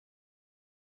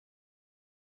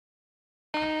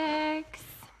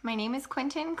My name is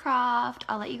Quintin Croft.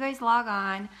 I'll let you guys log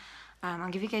on. I'll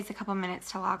give you guys a couple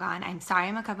minutes to log on. I'm sorry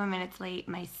I'm a couple minutes late.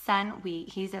 My son,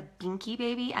 he's a binky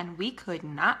baby, and we could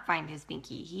not find his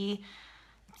binky. He's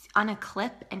on a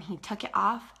clip, and he took it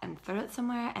off and threw it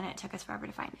somewhere, and it took us forever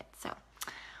to find it. So,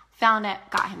 found it,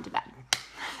 got him to bed.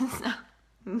 So,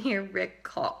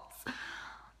 miracles.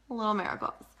 Little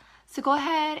miracles. So go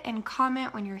ahead and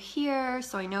comment when you're here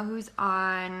so I know who's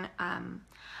on.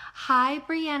 Hi,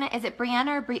 Brianna. Is it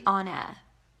Brianna or Brianna?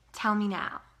 Tell me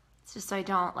now. It's just so I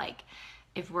don't,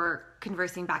 if we're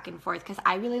conversing back and forth, because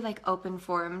I really like open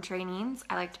forum trainings.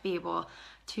 I like to be able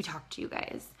to talk to you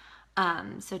guys.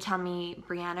 So tell me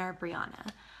Brianna or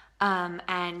Brianna.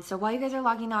 And so while you guys are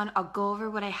logging on, I'll go over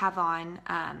what I have on.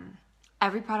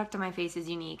 Every product on my face is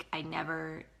unique. I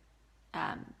never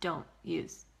don't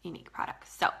use unique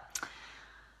products. So,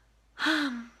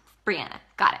 Brianna,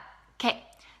 got it. Okay,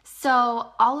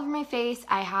 so all over my face,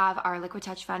 I have our Liquid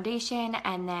Touch foundation,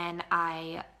 and then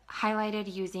I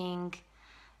highlighted using,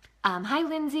 hi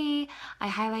Lindsay, I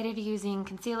highlighted using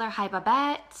concealer, hi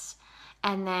Babette,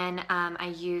 and then I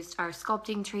used our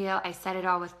sculpting trio. I set it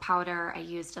all with powder. I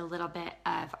used a little bit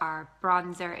of our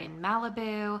bronzer in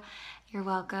Malibu, you're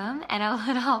welcome, and a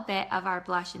little bit of our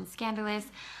blush in Scandalous,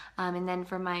 and then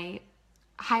for my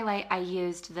highlight, I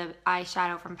used the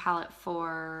eyeshadow from palette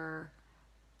for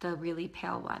the really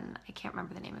pale one. I can't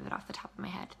remember the name of it off the top of my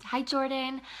head. Hi,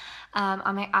 Jordan.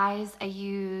 On my eyes, I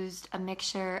used a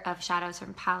mixture of shadows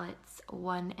from palettes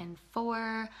 1 and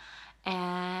 4.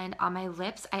 And on my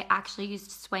lips, I actually used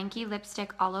Swanky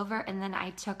lipstick all over, and then I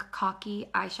took Cocky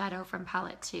eyeshadow from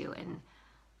palette 2 and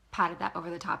patted that over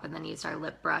the top, and then used our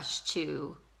lip brush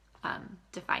to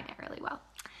define it really well.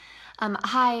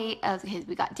 Hi,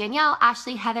 we got Danielle,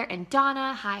 Ashley, Heather, and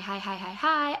Donna.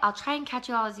 Hi. I'll try and catch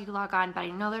you all as you log on, but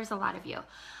I know there's a lot of you.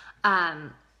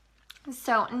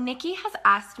 So Nikki has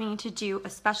asked me to do a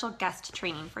special guest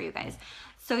training for you guys.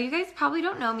 So you guys probably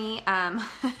don't know me. I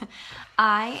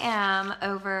am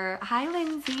over, hi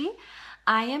Lindsay.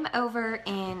 I am over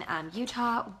in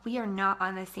Utah. We are not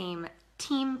on the same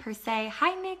team per se.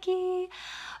 Hi Nikki.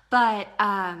 But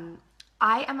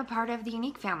I am a part of the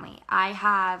Unique family. I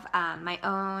have my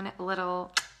own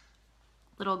little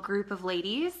group of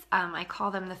ladies. I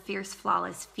call them the Fierce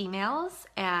Flawless Females.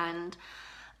 And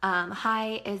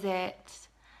hi, is it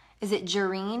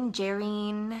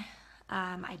Jareen?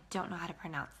 I don't know how to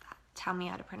pronounce that. Tell me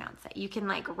how to pronounce it. You can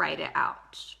write it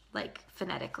out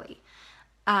phonetically.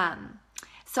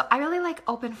 So I really like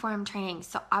open forum training.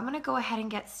 So I'm gonna go ahead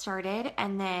and get started,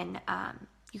 and then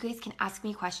you guys can ask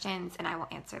me questions and I will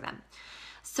answer them.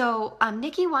 So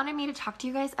Nikki wanted me to talk to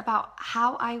you guys about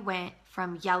how I went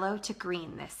from yellow to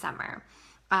green this summer.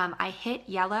 I hit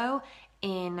yellow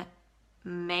in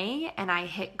May and I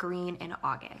hit green in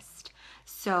August.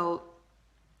 So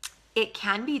it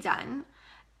can be done.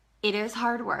 It is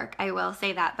hard work, I will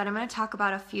say that, but I'm going to talk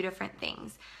about a few different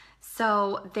things.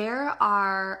 So there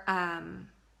are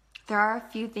a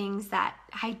few things that,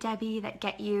 hi Debbie, that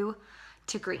get you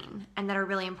to green and that are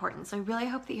really important. So I really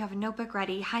hope that you have a notebook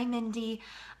ready. Hi Mindy,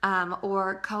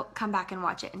 or come back and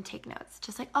watch it and take notes.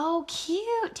 Just oh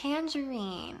cute,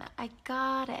 Tangerine, I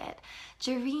got it.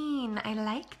 Jareen, I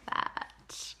like that.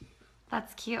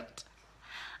 That's cute.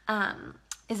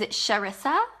 Is it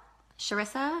Charissa?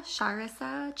 Charissa?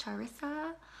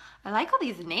 I like all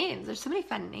these names. There's so many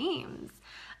fun names.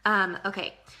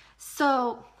 Okay,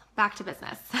 so back to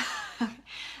business.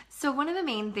 So one of the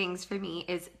main things for me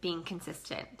is being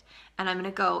consistent, and I'm going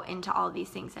to go into all of these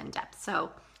things in depth.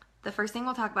 So the first thing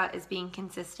we'll talk about is being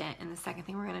consistent, and the second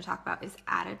thing we're going to talk about is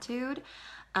attitude,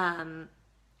 and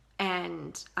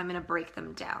I'm going to break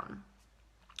them down.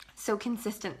 So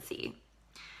consistency.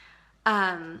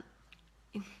 Thanks,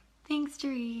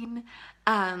 Doreen.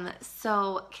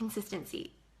 So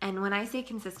consistency, and when I say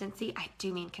consistency, I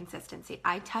do mean consistency.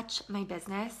 I touch my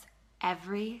business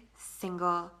every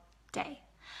single day.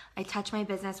 I touch my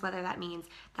business, whether that means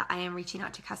that I am reaching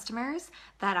out to customers,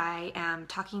 that I am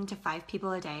talking to 5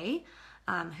 people a day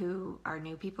who are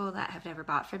new people that have never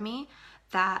bought from me,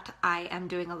 that I am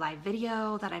doing a live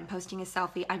video, that I'm posting a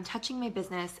selfie. I'm touching my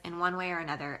business in one way or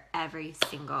another every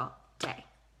single day.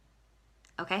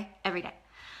 Okay? Every day.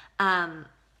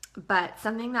 But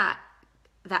something that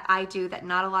I do that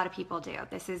not a lot of people do,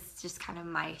 this is just kind of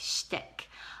my shtick.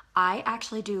 I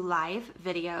actually do live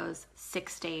videos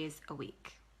 6 days a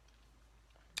week.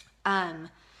 I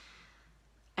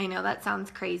know that sounds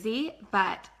crazy,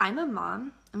 but I'm a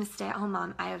mom. I'm a stay-at-home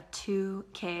mom. I have 2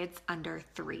 kids under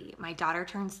 3. My daughter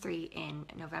turns 3 in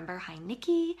November. Hi,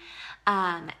 Nikki.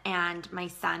 And my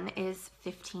son is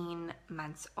 15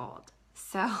 months old.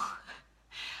 So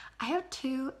I have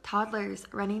 2 toddlers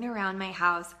running around my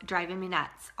house driving me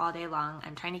nuts all day long.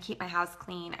 I'm trying to keep my house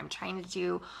clean. I'm trying to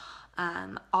do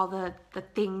all the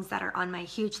things that are on my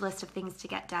huge list of things to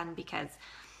get done, because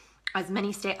as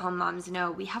many stay-at-home moms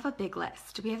know, we have a big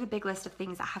list. We have a big list of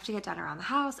things that have to get done around the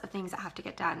house, of things that have to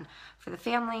get done for the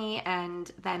family,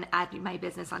 and then add my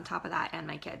business on top of that and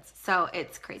my kids. So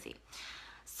it's crazy.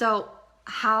 So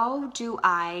how do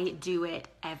I do it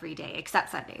every day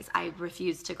except Sundays? I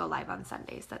refuse to go live on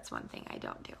Sundays. That's one thing I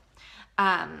don't do.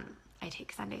 I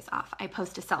take Sundays off. I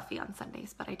post a selfie on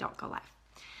Sundays, but I don't go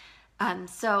live.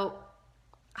 So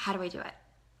how do I do it?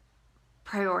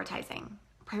 Prioritizing.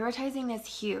 Prioritizing is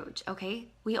huge, okay?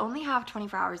 We only have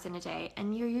 24 hours in a day,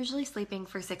 and you're usually sleeping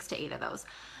for 6 to 8 of those.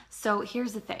 So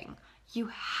here's the thing. You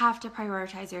have to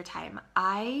prioritize your time.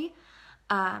 I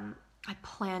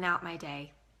plan out my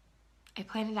day. I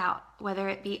plan it out, whether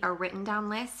it be a written down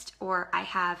list or I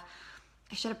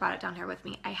should have brought it down here with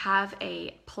me. I have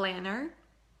a planner,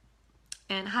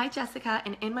 and hi Jessica,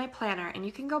 and in my planner, and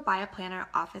you can go buy a planner at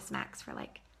Office Max for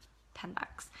like $10.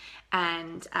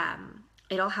 And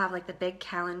it'll have like the big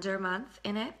calendar month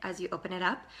in it as you open it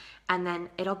up, and then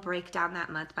it'll break down that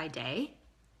month by day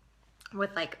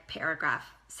with like paragraph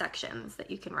sections that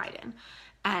you can write in.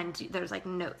 And there's like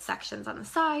note sections on the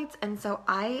sides. And so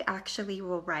I actually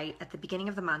will write at the beginning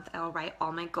of the month, I'll write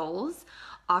all my goals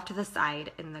off to the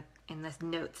side in this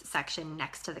notes section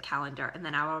next to the calendar. And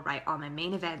then I will write all my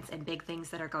main events and big things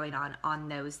that are going on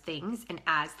those things. And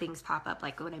as things pop up,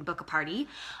 like when I book a party,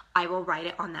 I will write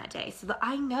it on that day so that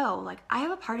I know, like, I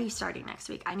have a party starting next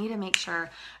week. I need to make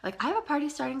sure, like, I have a party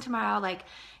starting tomorrow. Like,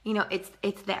 you know, it's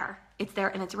there. It's there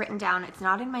and it's written down. It's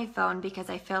not in my phone because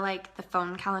I feel like the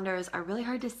phone calendars are really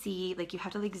hard to see. Like, you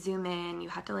have to like zoom in, you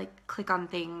have to like click on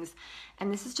things,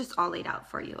 and this is just all laid out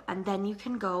for you. And then you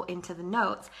can go into the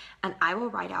notes, and I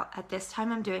will write out, at this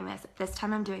time I'm doing this, at this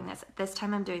time I'm doing this, at this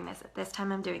time I'm doing this, at this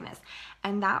time I'm doing this.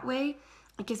 And that way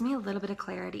it gives me a little bit of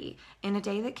clarity in a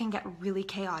day that can get really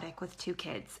chaotic with 2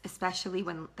 kids, especially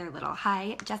when they're little.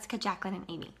 Hi, Jessica, Jacqueline, and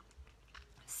Amy.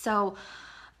 So,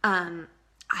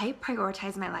 I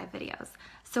prioritize my live videos.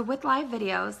 So with live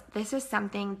videos, this is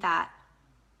something that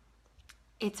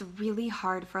it's really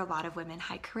hard for a lot of women.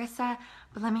 Hi, Carissa.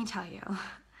 But let me tell you,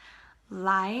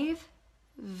 live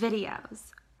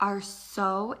videos are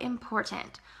so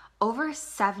important. Over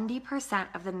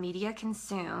 70% of the media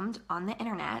consumed on the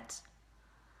internet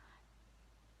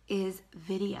is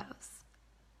videos.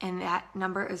 And that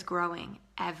number is growing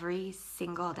every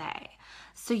single day.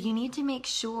 So you need to make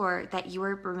sure that you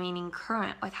are remaining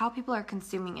current with how people are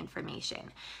consuming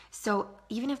information. So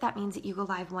even if that means that you go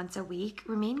live once a week,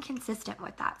 remain consistent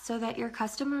with that so that your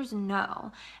customers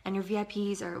know, and your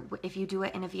VIPs, or if you do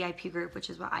it in a VIP group, which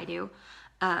is what I do,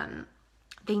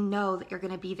 they know that you're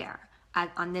gonna be there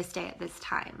on this day at this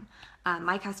time.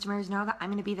 My customers know that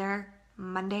I'm gonna be there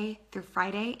Monday through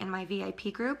Friday in my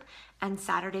VIP group, and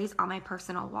Saturdays on my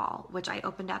personal wall, which I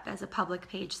opened up as a public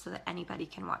page so that anybody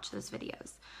can watch those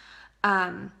videos.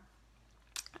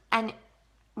 And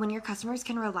when your customers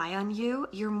can rely on you,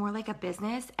 you're more like a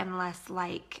business and less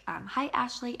like, hi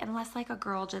Ashley, and less like a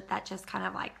girl that just kind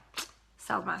of like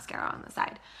sells mascara on the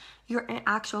side. You're an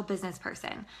actual business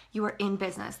person. You are in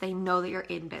business. They know that you're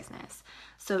in business.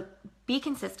 So be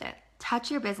consistent.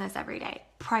 Touch your business every day.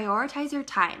 Prioritize your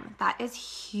time. That is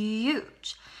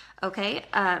huge. Okay.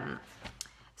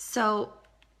 So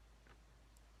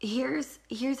here's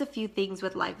a few things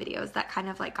with live videos that kind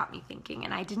of like got me thinking,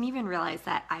 and I didn't even realize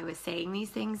that I was saying these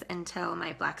things until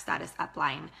my Black Status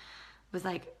upline was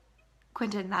like,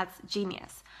 Quintin, that's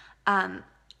genius.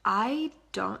 I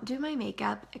don't do my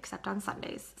makeup except on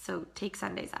Sundays. So take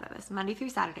Sundays out of this. Monday through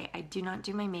Saturday, I do not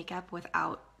do my makeup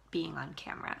without being on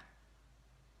camera.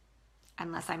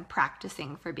 Unless I'm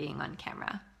practicing for being on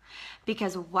camera.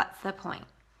 Because what's the point?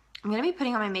 I'm going to be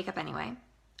putting on my makeup anyway.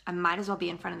 I might as well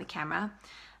be in front of the camera.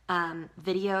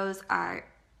 Videos are,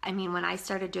 I mean, when I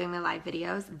started doing the live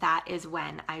videos, that is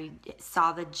when I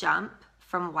saw the jump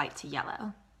from white to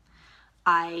yellow.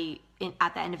 At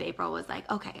the end of April was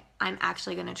like, okay, I'm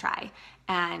actually going to try.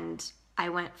 And I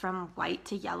went from white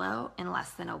to yellow in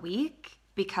less than a week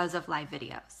because of live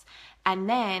videos. And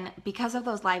then because of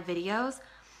those live videos,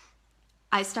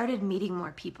 I started meeting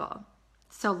more people.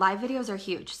 So live videos are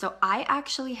huge. So I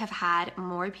actually have had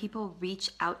more people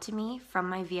reach out to me from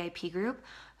my VIP group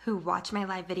who watch my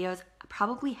live videos.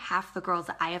 Probably half the girls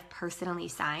that I have personally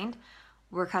signed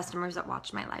were customers that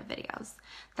watched my live videos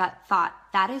that thought,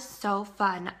 that is so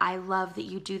fun. I love that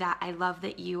you do that. I love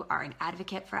that you are an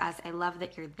advocate for us. I love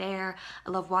that you're there. I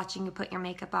love watching you put your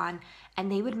makeup on.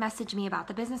 And they would message me about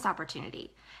the business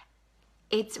opportunity.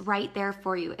 it's right there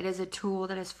for you. It is a tool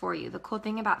that is for you. The cool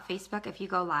thing about Facebook, if you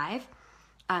go live,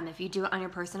 if you do it on your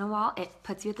personal wall, it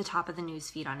puts you at the top of the news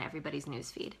feed on everybody's news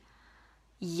feed.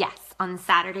 Yes, on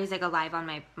Saturdays I go live on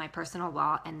my personal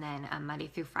wall, and then Monday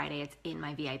through Friday it's in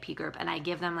my VIP group, and I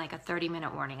give them like a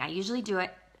 30-minute warning. I usually do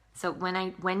it. So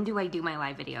when do I do my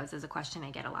live videos is a question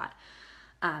I get a lot.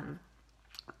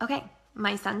 Okay,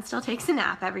 my son still takes a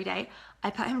nap every day. I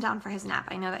put him down for his nap.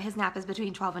 I know that his nap is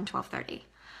between 12 and 12:30.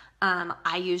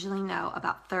 I usually know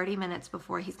about 30 minutes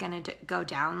before he's gonna go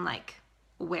down, like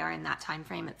where in that time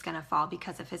frame it's gonna fall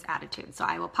because of his attitude. So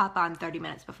I will pop on 30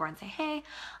 minutes before and say, hey,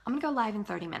 I'm gonna go live in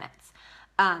 30 minutes.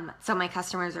 So my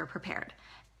customers are prepared.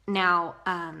 Now,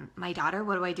 my daughter,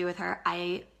 what do I do with her?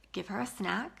 I give her a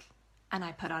snack and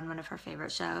I put on one of her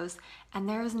favorite shows. And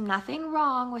there is nothing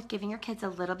wrong with giving your kids a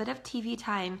little bit of TV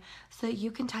time so that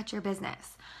you can touch your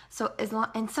business. So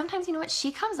and sometimes, you know what,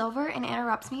 she comes over and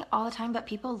interrupts me all the time, but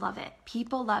people love it.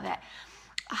 People love it.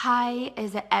 Hi,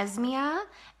 is it Esmia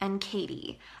and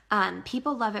Katie?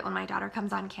 People love it when my daughter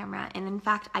comes on camera, and in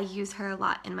fact, I use her a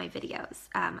lot in my videos.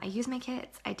 I use my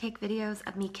kids. I take videos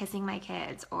of me kissing my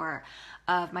kids, or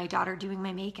of my daughter doing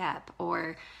my makeup,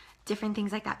 or different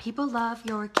things like that. People love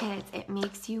your kids. It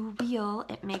makes you real.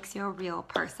 It makes you a real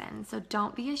person. So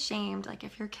don't be ashamed. Like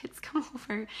if your kids come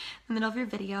over in the middle of your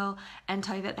video and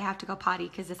tell you that they have to go potty,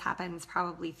 because this happens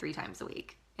probably 3 times a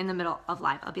week in the middle of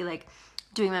live. I'll be like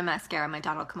doing my mascara. My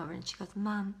daughter will come over and she goes,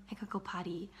 Mom, I could go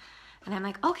potty. And I'm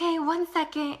like, okay, 1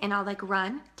 second. And I'll like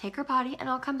run, take her potty, and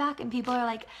I'll come back. And people are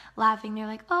like laughing. They're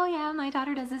like, oh yeah, my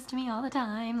daughter does this to me all the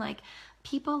time. Like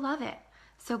people love it.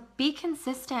 So be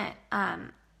consistent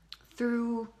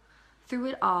through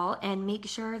it all, and make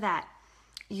sure that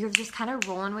you're just kind of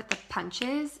rolling with the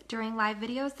punches during live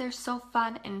videos. They're so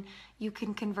fun, and you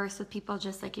can converse with people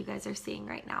just like you guys are seeing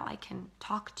right now. I can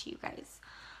talk to you guys.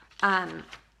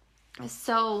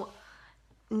 So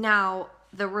now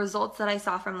the results that I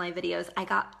saw from live videos, I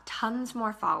got tons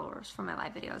more followers from my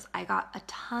live videos. I got a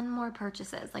ton more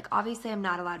purchases. Like obviously I'm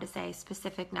not allowed to say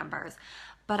specific numbers,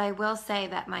 but I will say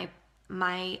that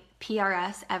my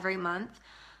PRS every month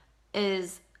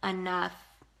is enough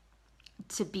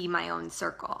to be my own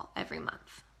circle every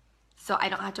month. So I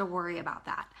don't have to worry about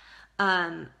that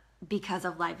because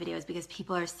of live videos, because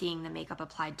people are seeing the makeup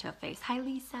applied to a face. Hi,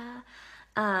 Lisa.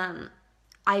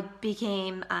 I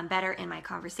became better in my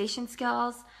conversation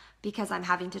skills because I'm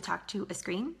having to talk to a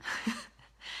screen.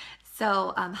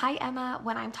 So, hi, Emma.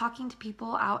 When I'm talking to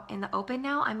people out in the open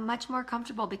now, I'm much more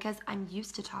comfortable because I'm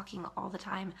used to talking all the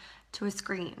time to a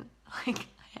screen. Like,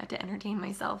 I have to entertain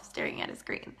myself staring at a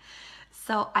screen.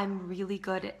 So I'm really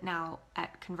good now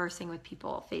at conversing with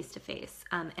people face to face.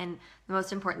 And the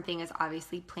most important thing is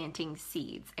obviously planting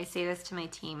seeds. I say this to my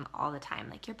team all the time,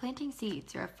 like, you're planting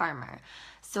seeds, you're a farmer.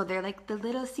 So they're like the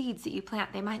little seeds that you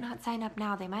plant. They might not sign up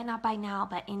now, they might not buy now,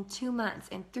 but in 2 months,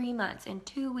 in 3 months, in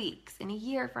 2 weeks, in a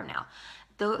year from now,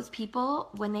 those people,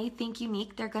 when they think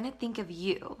unique, they're gonna think of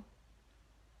you.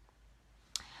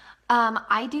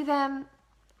 I do them,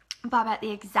 Bob,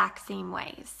 the exact same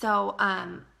way. So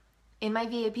in my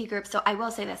VIP group, so I will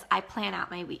say this, I plan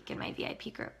out my week in my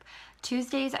VIP group.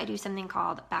 Tuesdays, I do something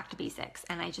called Back to Basics,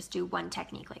 and I just do one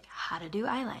technique, like how to do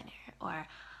eyeliner, or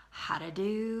how to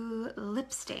do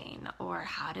lip stain, or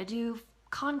how to do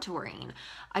contouring.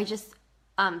 I just,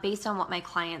 based on what my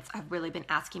clients have really been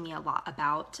asking me a lot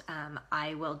about,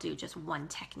 I will do just one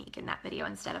technique in that video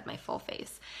instead of my full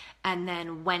face. And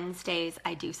then Wednesdays,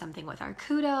 I do something with our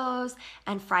kudos,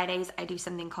 and Fridays, I do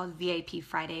something called VIP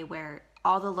Friday, where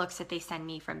all the looks that they send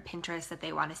me from Pinterest that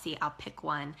they want to see, I'll pick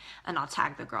one and I'll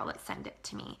tag the girl that sent it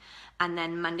to me. And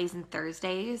then Mondays and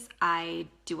Thursdays, I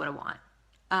do what I want.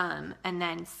 And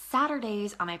then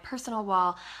Saturdays on my personal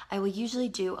wall, I will usually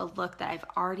do a look that I've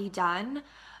already done,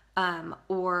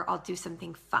 or I'll do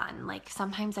something fun. Like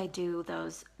sometimes I do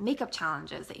those makeup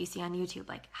challenges that you see on YouTube,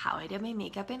 like how I did my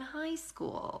makeup in high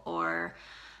school, or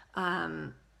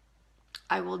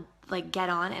I will like get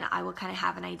on and I will kind of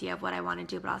have an idea of what I want to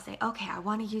do, but I'll say, okay, I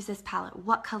want to use this palette.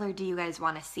 What color do you guys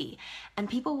want to see? And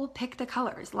people will pick the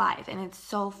colors live, and it's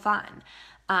so fun.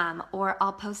 Or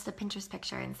I'll post a Pinterest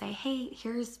picture and say, hey,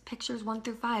 here's pictures 1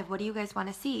 through 5. What do you guys want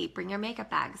to see? Bring your makeup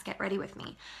bags, get ready with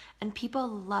me. And people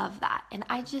love that. And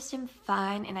I just am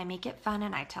fun, and I make it fun,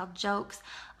 and I tell jokes.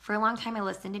 For a long time, I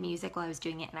listened to music while I was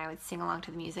doing it, and I would sing along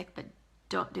to the music, but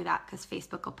don't do that because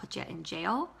Facebook will put you in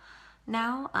jail.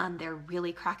 Now, they're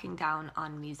really cracking down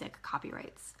on music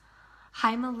copyrights.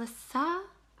 Hi, Melissa.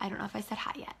 I don't know if I said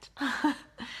hi yet.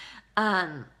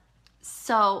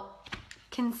 So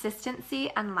consistency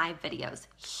and live videos,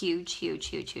 huge, huge,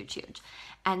 huge, huge, huge.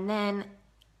 And then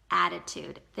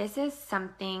attitude. This is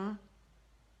something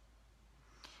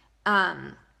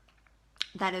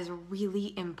that is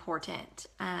really important.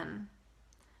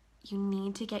 You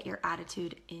need to get your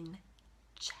attitude in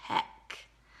check.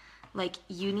 Like,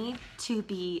 you need to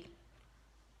be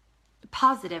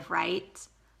positive, right?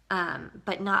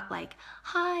 But not like,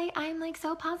 hi, I'm like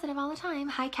so positive all the time.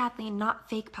 Hi, Kathleen, not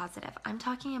fake positive. I'm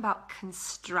talking about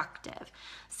constructive.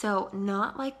 So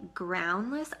not like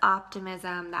groundless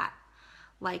optimism that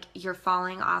like you're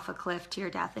falling off a cliff to your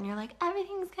death and you're like,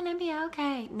 everything's gonna be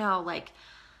okay. No, like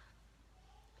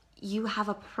you have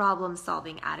a problem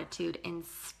solving attitude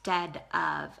instead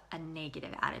of a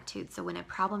negative attitude. So when a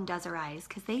problem does arise,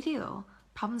 because they do,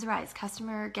 problems arise,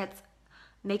 customer gets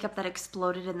makeup that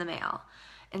exploded in the mail.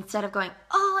 Instead of going,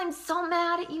 oh, I'm so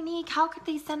mad at Unique, how could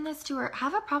they send this to her?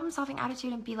 Have a problem solving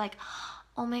attitude and be like,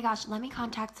 oh my gosh, let me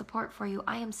contact support for you.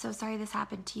 I am so sorry this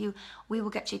happened to you. We will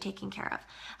get you taken care of.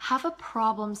 Have a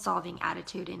problem solving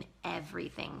attitude in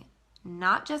everything,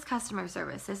 not just customer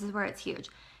service. This is where it's huge.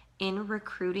 In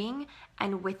recruiting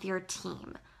and with your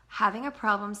team, having a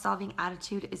problem solving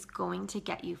attitude is going to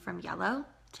get you from yellow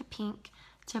to pink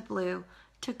to blue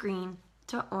to green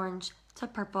to orange to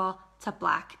purple to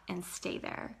black and stay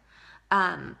there.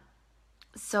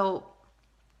 So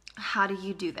how do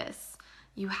you do this?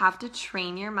 You have to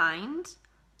train your mind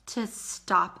to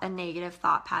stop a negative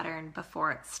thought pattern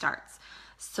before it starts.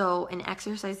 So an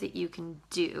exercise that you can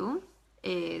do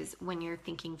is when you're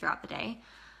thinking throughout the day,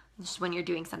 just when you're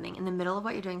doing something, in the middle of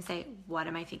what you're doing, say, what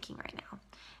am I thinking right now?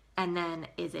 And then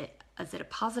is it a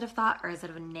positive thought or is it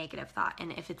a negative thought?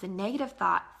 And if it's a negative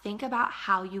thought, think about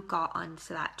how you got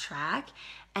onto that track.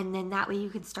 And then that way you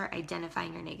can start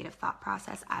identifying your negative thought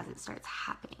process as it starts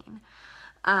happening.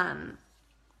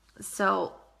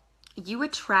 So you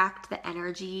attract the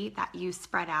energy that you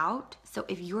spread out. So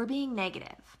if you're being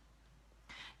negative,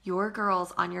 your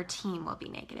girls on your team will be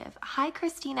negative. Hi,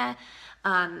 Christina.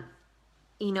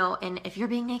 You know, and if you're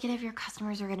being negative, your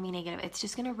customers are going to be negative. It's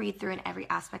just going to read through in every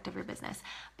aspect of your business.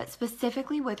 But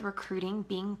specifically with recruiting,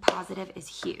 being positive is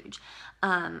huge.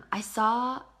 I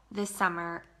saw this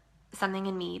summer something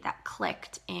in me that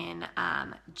clicked in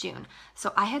June.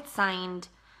 So I had signed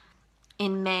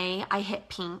in May, I hit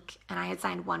pink and I had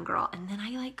signed one girl, and then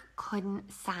I like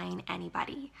couldn't sign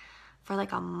anybody for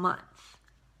like a month.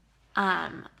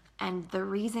 And the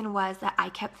reason was that I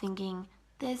kept thinking,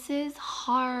 this is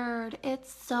hard.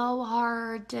 It's so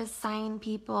hard to sign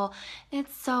people.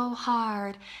 It's so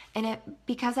hard. And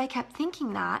because I kept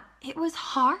thinking that, it was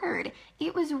hard.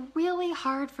 It was really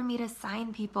hard for me to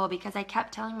sign people because I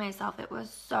kept telling myself it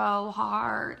was so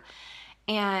hard.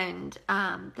 And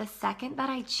the second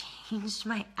that I changed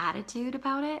my attitude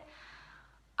about it,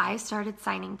 I started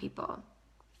signing people.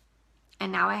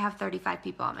 And now I have 35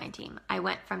 people on my team. I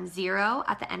went from 0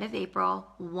 at the end of April,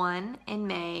 1 in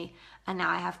May, and now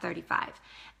I have 35.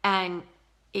 And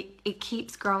it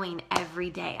keeps growing every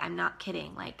day. I'm not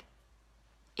kidding. Like,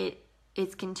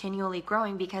 it's continually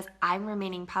growing because I'm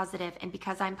remaining positive, and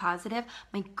because I'm positive,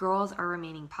 my girls are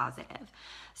remaining positive.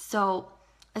 So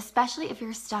especially if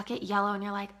you're stuck at yellow and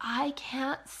you're like, I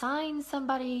can't sign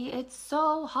somebody, it's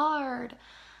so hard.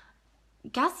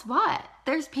 Guess what?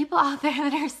 There's people out there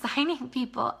that are signing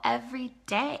people every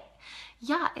day.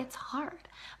 Yeah, it's hard,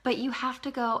 but you have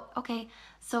to go, okay,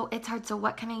 so it's hard. So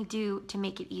what can I do to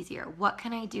make it easier? What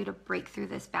can I do to break through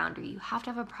this boundary? You have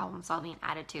to have a problem solving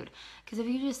attitude, because if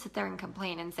you just sit there and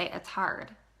complain and say it's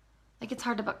hard, like it's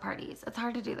hard to book parties, it's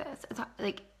hard to do this, it's hard,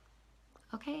 like,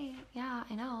 okay, yeah,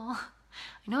 I know.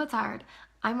 I know it's hard.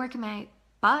 I'm working my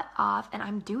butt off and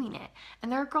I'm doing it. And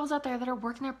there are girls out there that are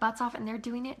working their butts off and they're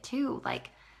doing it too. Like,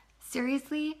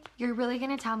 seriously, you're really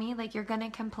going to tell me like you're going to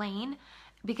complain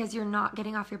because you're not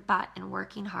getting off your butt and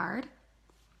working hard?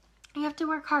 You have to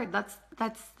work hard. That's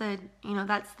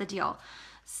the deal.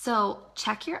 So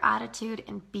check your attitude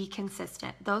and be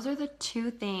consistent. Those are the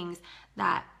two things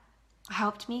that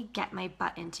helped me get my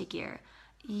butt into gear.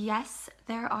 Yes,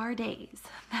 there are days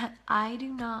that I do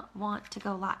not want to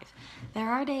go live. There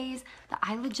are days that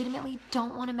I legitimately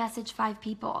don't want to message 5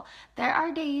 people. There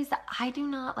are days that I do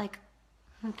not like,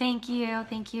 thank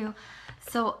you.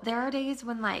 So there are days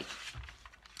when like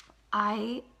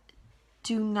I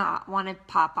do not want to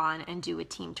pop on and do a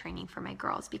team training for my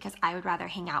girls because I would rather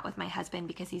hang out with my husband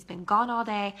because he's been gone all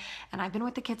day and I've been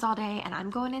with the kids all day and I'm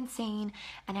going insane.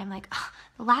 And I'm like,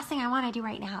 the last thing I want to do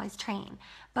right now is train.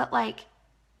 But like,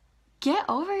 get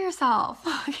over yourself,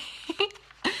 okay?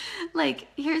 Like,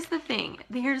 here's the thing.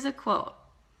 Here's a quote.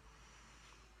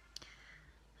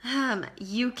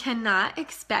 You cannot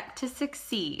expect to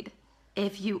succeed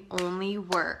if you only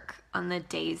work on the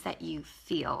days that you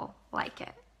feel like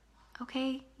it,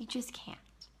 okay? You just can't.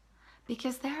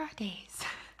 Because there are days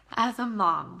as a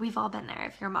mom, we've all been there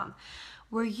if you're a mom,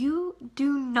 where you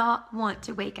do not want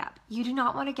to wake up. You do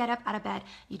not want to get up out of bed.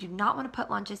 You do not want to put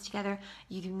lunches together.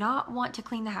 You do not want to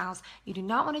clean the house. You do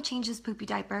not want to change this poopy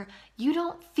diaper. You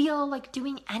don't feel like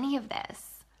doing any of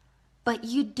this, but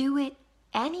you do it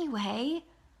anyway,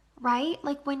 right?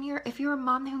 Like if you're a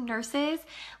mom who nurses,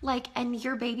 like, and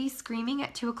your baby's screaming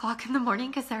at 2:00 in the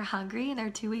morning because they're hungry and they're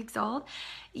 2 weeks old,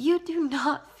 you do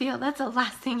not feel, that's the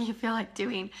last thing you feel like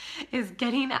doing is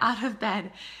getting out of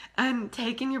bed and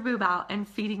taking your boob out and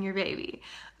feeding your baby.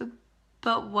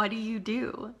 But what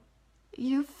do?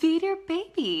 You feed your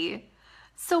baby.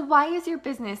 So why is your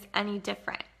business any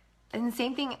different? And the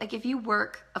same thing, like if you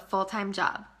work a full-time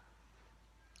job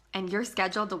and you're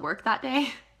scheduled to work that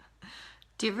day,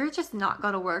 do you ever just not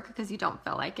go to work because you don't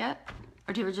feel like it?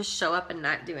 Or do you ever just show up and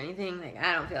not do anything? Like,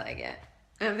 I don't feel like it.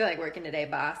 I don't feel like working today,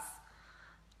 boss.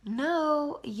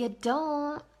 No, you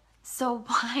don't. So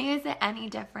why is it any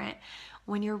different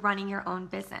when you're running your own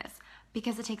business?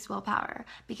 Because it takes willpower.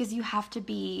 Because you have to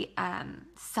be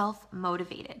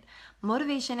self-motivated.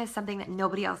 Motivation is something that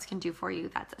nobody else can do for you.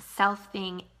 That's a self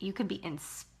thing. You can be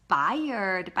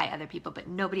inspired by other people, but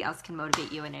nobody else can motivate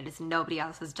you, and it is nobody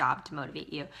else's job to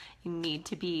motivate you. You need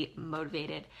to be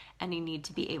motivated, and you need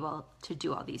to be able to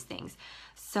do all these things.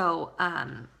 So,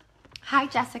 hi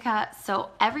Jessica.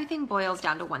 So everything boils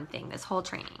down to one thing, this whole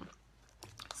training.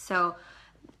 So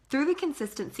through the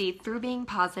consistency, through being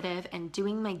positive and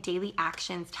doing my daily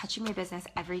actions, touching my business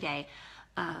every day,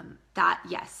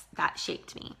 that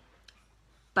shaped me.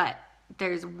 But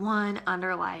there's one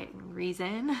underlying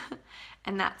reason,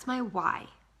 and that's my why.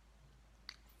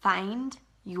 Find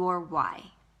your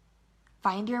why.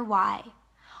 Find your why.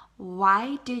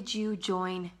 Why did you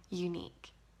join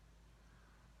Unique?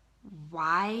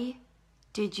 Why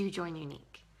did you join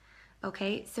Unique?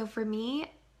 Okay, so for me,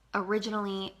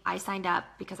 originally I signed up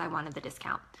because I wanted the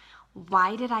discount.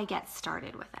 Why did I get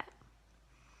started with it?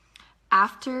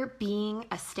 After being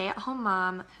a stay-at-home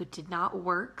mom who did not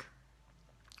work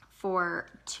for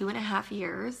 2.5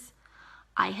 years,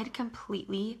 I had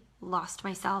completely lost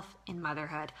myself in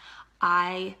motherhood.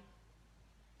 I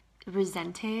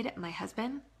resented my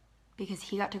husband because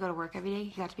he got to go to work every day.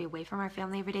 He got to be away from our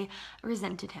family every day. I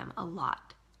resented him a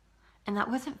lot. And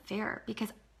that wasn't fair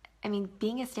because, I mean,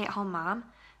 being a stay-at-home mom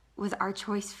was our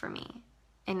choice for me.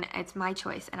 And it's my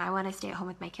choice. And I want to stay at home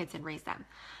with my kids and raise them.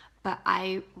 But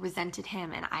I resented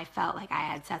him, and I felt like I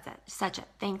had such a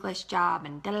thankless job,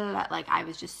 and like I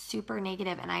was just super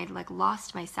negative, and I had like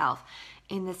lost myself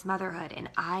in this motherhood, and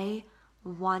I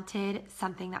wanted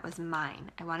something that was mine.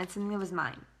 I wanted something that was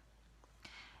mine.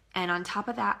 And on top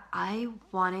of that, I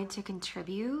wanted to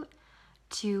contribute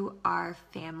to our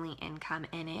family income,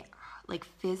 and it like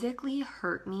physically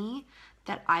hurt me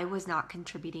that I was not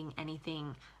contributing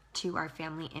anything to our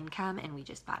family income, and we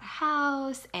just bought a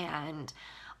house and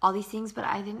all these things, but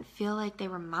I didn't feel like they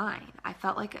were mine. I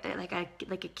felt like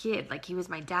a kid, like he was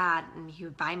my dad and he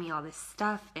would buy me all this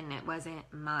stuff and it wasn't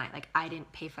mine. Like I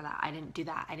didn't pay for that. I didn't do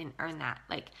that. I didn't earn that.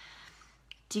 Like,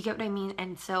 do you get what I mean?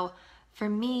 And so for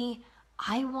me,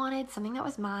 I wanted something that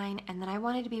was mine, and then I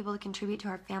wanted to be able to contribute to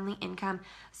our family income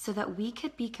so that we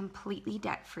could be completely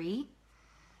debt-free.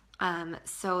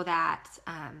 So that,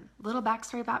 little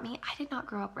backstory about me, I did not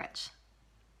grow up rich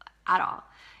at all.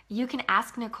 You can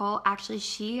ask Nicole. Actually,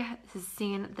 she has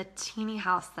seen the teeny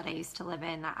house that I used to live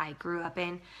in, that I grew up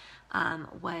in,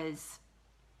 was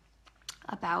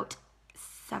about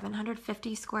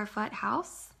 750 square foot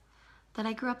house that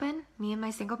I grew up in, me and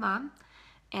my single mom.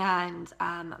 And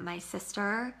my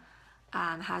sister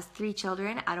has 3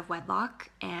 children out of wedlock,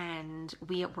 and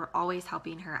we were always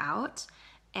helping her out.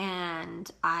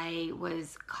 And I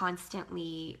was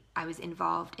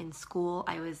involved in school.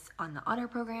 I was on the honor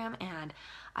program, and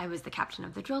I was the captain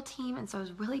of the drill team, and so I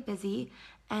was really busy,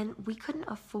 and we couldn't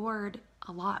afford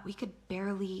a lot. We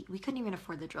couldn't even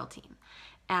afford the drill team.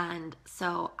 And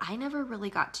so I never really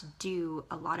got to do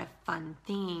a lot of fun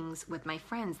things with my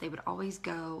friends. They would always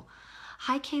go,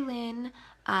 hi Kaylin,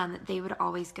 they would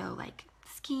always go like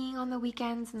skiing on the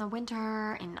weekends in the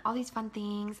winter and all these fun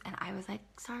things, and I was like,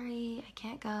 sorry, I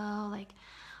can't go. Like,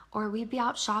 or we'd be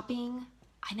out shopping.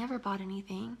 I never bought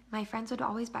anything. My friends would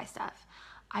always buy stuff.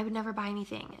 I would never buy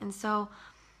anything. And so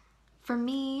for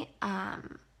me,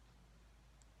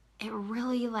 it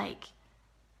really like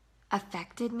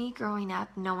affected me growing up,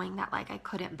 knowing that like I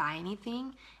couldn't buy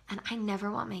anything, and I never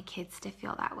want my kids to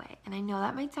feel that way. And I know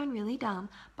that might sound really dumb,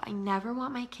 but I never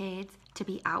want my kids to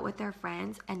be out with their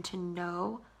friends and to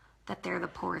know that they're the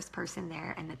poorest person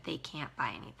there and that they can't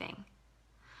buy anything.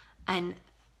 And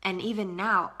even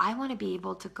now, I want to be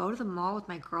able to go to the mall with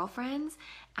my girlfriends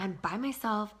and buy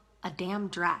myself a damn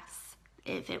dress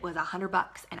if it was $100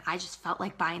 and I just felt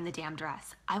like buying the damn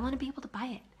dress, I want to be able to buy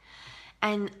it.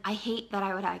 And I hate that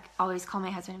I would like always call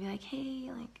my husband and be like,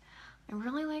 hey, like, I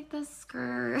really like this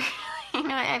skirt. You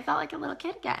know, I felt like a little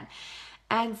kid again.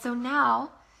 And so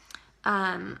now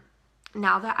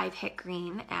that I've hit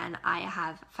green and I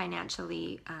have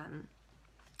financially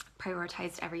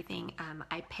prioritized everything,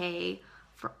 I pay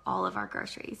for all of our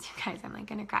groceries. You guys, I'm like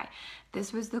gonna cry.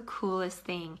 This was the coolest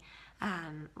thing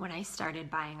when I started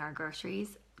buying our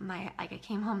groceries. I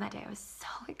came home that day, I was so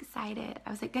excited. I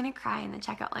was like gonna cry in the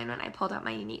checkout line when I pulled out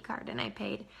my Unique card and I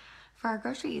paid for our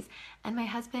groceries. And my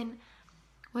husband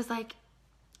was like,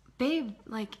 babe,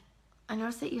 like, I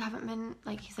noticed that you haven't been,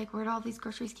 like, he's like, where'd all these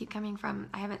groceries keep coming from?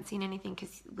 I haven't seen anything,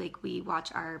 because like we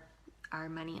watch our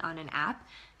money on an app.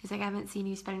 He's like, I haven't seen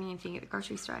you spending anything at the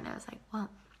grocery store. And I was like, well,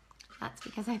 that's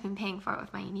because I've been paying for it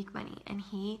with my Unique money. And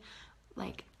he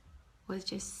like was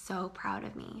just so proud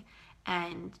of me.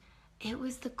 And it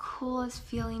was the coolest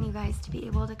feeling, you guys, to be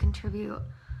able to contribute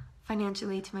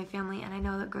financially to my family. And I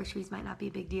know that groceries might not be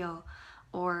a big deal,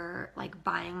 or like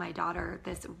buying my daughter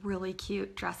this really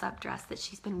cute dress-up dress that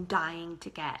she's been dying to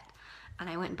get, and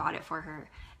I went and bought it for her,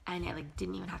 and I like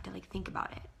didn't even have to like think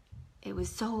about it.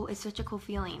 It's such a cool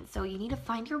feeling. So you need to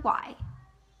find your why.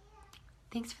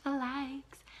 Thanks for the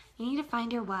likes. You need to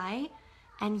find your why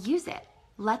and use it.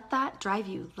 Let that drive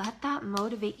you. Let that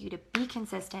motivate you to be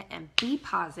consistent and be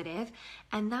positive.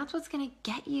 And that's what's going to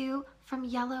get you from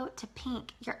yellow to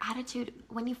pink. Your attitude,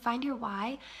 when you find your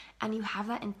why and you have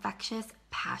that infectious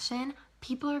passion,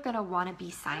 people are going to want to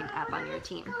be signed up on your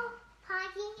team.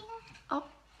 Oh,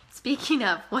 speaking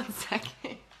of, 1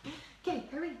 second. Okay,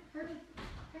 hurry.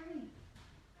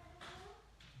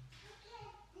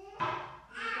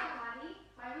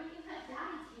 Why would you let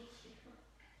Daddy take you?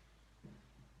 Okay.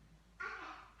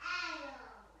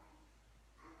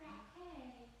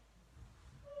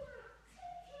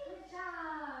 Good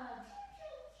job.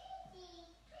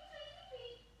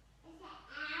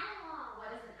 What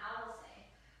does an owl say?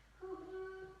 Hoot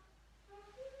hoot. Hoot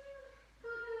hoot.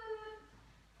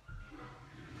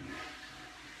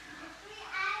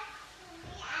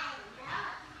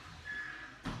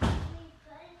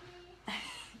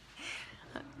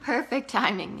 Perfect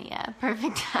timing, Nia.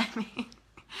 Perfect timing.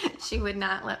 She would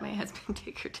not let my husband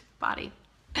take her to the potty.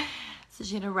 So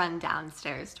she had to run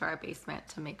downstairs to our basement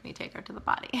to make me take her to the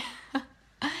potty.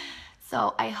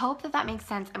 So I hope that makes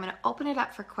sense. I'm going to open it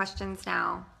up for questions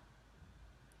now.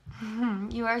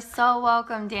 You are so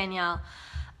welcome, Danielle.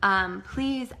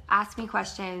 Please ask me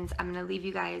questions. I'm going to leave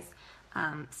you guys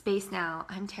space now.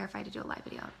 I'm terrified to do a live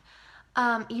video.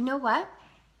 You know what?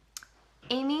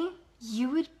 Amy,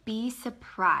 you would be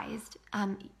surprised.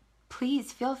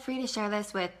 Please feel free to share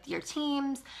this with your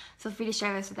teams. Feel free to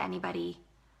share this with anybody.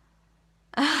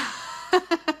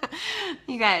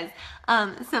 You guys,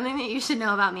 something that you should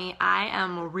know about me, I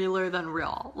am realer than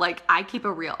real. Like, I keep it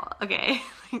real, okay?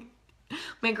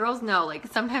 My girls know, like,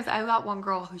 sometimes I've got one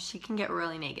girl who she can get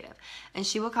really negative. And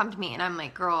she will come to me and I'm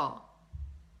like, girl,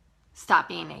 stop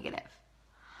being negative.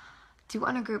 Do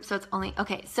on a group so it's only,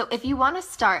 okay, so if you want to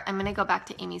start, I'm going to go back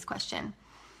to Amy's question.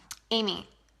 Amy,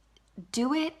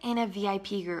 do it in a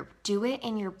VIP group. Do it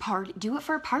in your party. Do it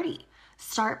for a party.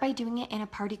 Start by doing it in a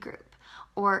party group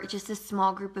or just a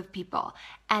small group of people.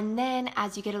 And then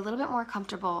as you get a little bit more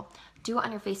comfortable, do it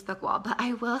on your Facebook wall. But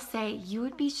I will say, you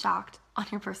would be shocked on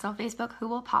your personal Facebook who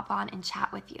will pop on and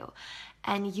chat with you.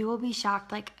 And you will be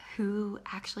shocked like who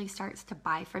actually starts to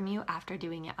buy from you after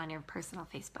doing it on your personal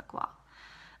Facebook wall.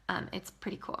 It's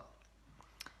pretty cool.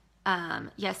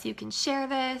 Yes, you can share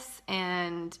this,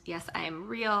 and yes, I am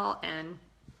real, and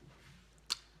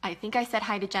I think I said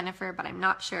hi to Jennifer, but I'm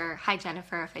not sure. Hi,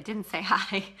 Jennifer, if I didn't say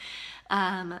hi.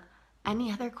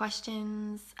 Any other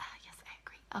questions? Yes, I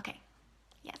agree. Okay,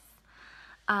 yes.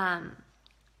 I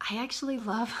actually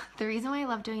love, the reason why I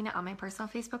love doing it on my personal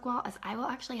Facebook wall is I will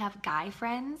actually have guy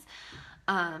friends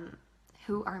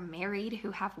who are married,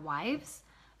 who have wives,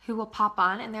 who will pop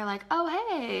on and they're like, oh,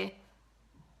 hey.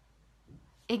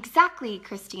 Exactly,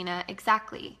 Christina,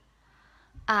 exactly.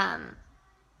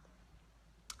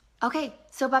 Okay,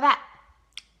 so Babette.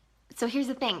 So here's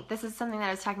the thing. This is something that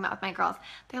I was talking about with my girls.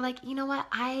 They're like, you know what?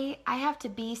 I have to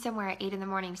be somewhere at 8 in the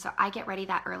morning, so I get ready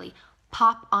that early.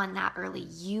 Pop on that early.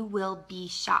 You will be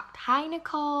shocked. Hi,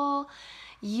 Nicole.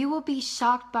 You will be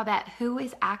shocked, Babette, who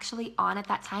is actually on at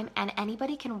that time, and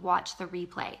anybody can watch the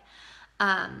replay.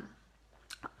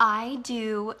 I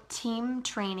do team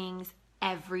trainings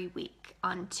every week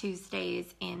on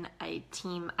Tuesdays in a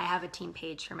team. I have a team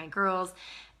page for my girls,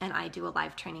 and I do a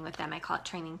live training with them. I call it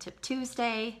Training Tip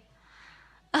Tuesday.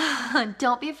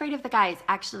 Don't be afraid of the guys,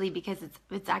 actually, because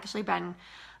it's actually been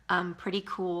pretty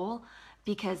cool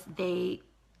because they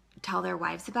tell their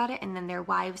wives about it, and then their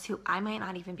wives, who I might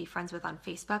not even be friends with on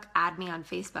Facebook, add me on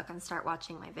Facebook and start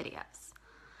watching my videos.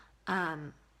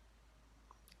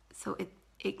 So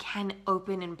it can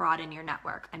open and broaden your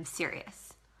network. I'm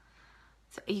serious.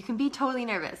 So you can be totally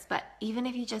nervous, but even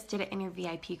if you just did it in your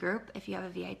VIP group, if you have a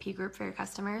VIP group for your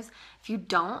customers, if you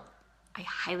don't, I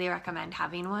highly recommend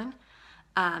having one,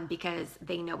 because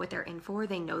they know what they're in for.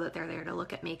 They know that they're there to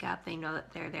look at makeup. They know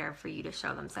that they're there for you to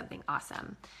show them something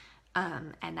awesome.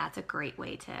 And that's a great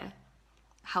way to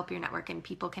help your network, and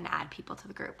people can add people to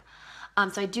the group.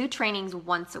 So I do trainings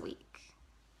once a week.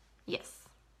 Yes,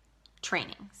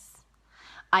 trainings.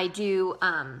 I do,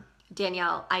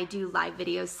 Danielle, I do live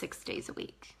videos 6 days a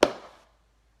week.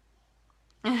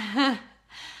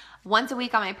 Once a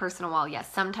week on my personal wall,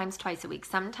 yes. Sometimes twice a week.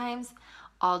 Sometimes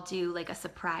I'll do like a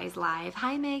surprise live.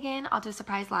 Hi, Megan. I'll do a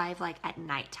surprise live like at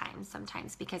nighttime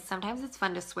sometimes, because sometimes it's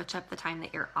fun to switch up the time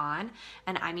that you're on.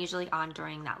 And I'm usually on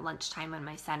during that lunchtime when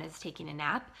my son is taking a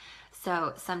nap.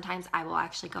 So sometimes I will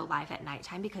actually go live at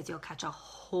nighttime, because you'll catch a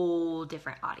whole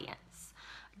different audience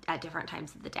at different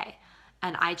times of the day.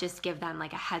 And I just give them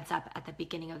like a heads up at the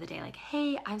beginning of the day, like,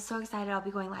 hey, I'm so excited. I'll be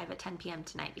going live at 10 p.m.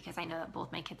 tonight, because I know that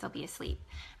both my kids will be asleep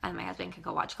and my husband can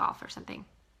go watch golf or something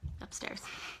upstairs.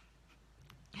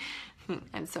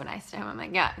 I'm so nice to him. I'm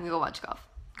like, yeah, I'm gonna go watch golf.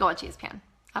 Go watch ESPN.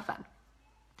 Have fun.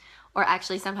 Or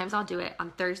actually, sometimes I'll do it on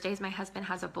Thursdays. My husband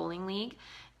has a bowling league,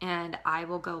 and I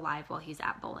will go live while he's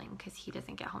at bowling, because he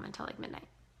doesn't get home until like midnight.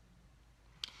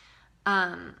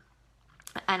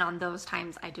 And on those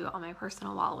times, I do it on my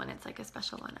personal wall when it's like a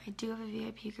special one. I do have a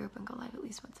VIP group and go live at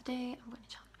least once a day. I'm going to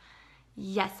challenge.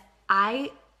 Yes,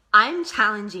 I'm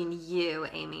challenging you,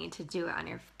 Amy, to do it on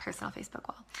your personal Facebook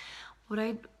wall.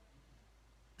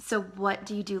 So what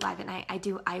do you do live at night?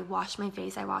 I wash my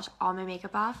face. I wash all my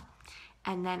makeup off,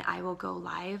 and then I will go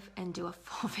live and do a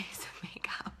full face of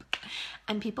makeup.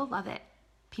 And people love it.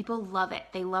 People love it.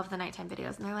 They love the nighttime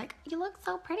videos, and they're like, you look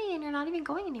so pretty and you're not even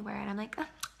going anywhere. And I'm like,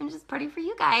 I'm just pretty for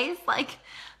you guys. Like,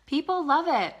 people love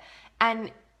it.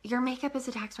 And your makeup is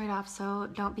a tax write-off, so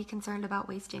don't be concerned about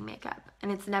wasting makeup.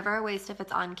 And it's never a waste if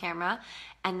it's on camera.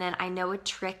 And then I know a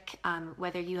trick,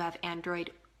 whether you have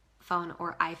Android phone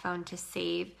or iPhone, to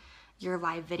save your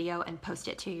live video and post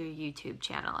it to your YouTube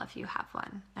channel if you have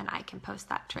one. And I can post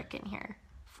that trick in here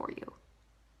for you.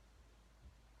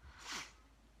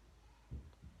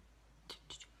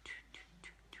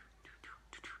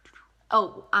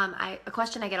 Oh, a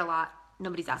question I get a lot.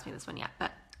 Nobody's asked me this one yet,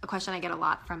 but a question I get a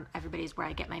lot from everybody is where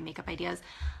I get my makeup ideas.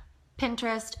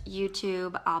 Pinterest,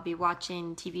 YouTube. I'll be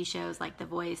watching TV shows like The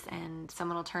Voice, and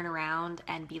someone will turn around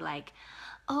and be like,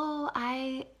 oh,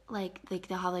 I like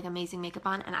they'll have like amazing makeup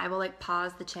on, and I will like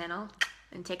pause the channel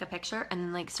and take a picture and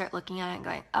then like start looking at it and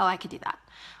going, oh, I could do that.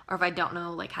 Or if I don't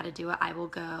know like how to do it, I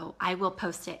will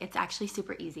post it. It's actually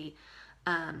super easy.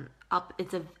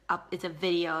 It's a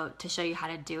video to show you how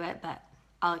to do it, but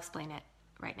I'll explain it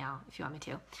right now if you want me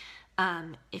to.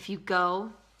 If you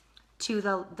go to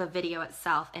the video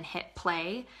itself and hit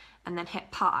play and then hit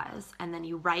pause, and then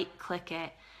you right click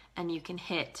it and you can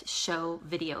hit show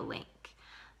video link.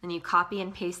 Then you copy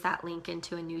and paste that link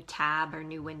into a new tab or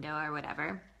new window or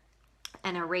whatever,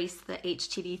 and erase the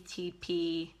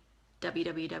HTTP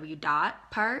www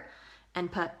dot part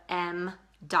and put M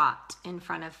dot in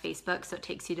front of Facebook, so it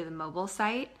takes you to the mobile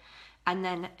site, and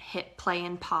then hit play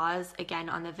and pause again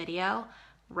on the video,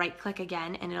 right click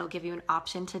again, and it'll give you an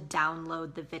option to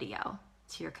download the video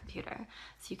to your computer.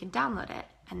 So you can download it,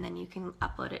 and then you can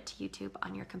upload it to YouTube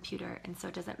on your computer. And so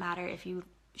it doesn't matter if you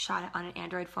shot it on an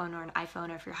Android phone or an iPhone,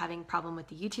 or if you're having a problem with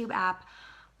the YouTube app,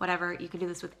 whatever, you can do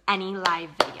this with any live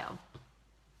video.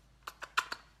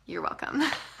 You're welcome.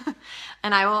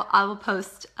 And I will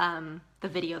post the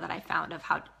video that I found of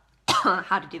how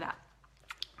to do that,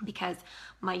 because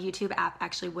my YouTube app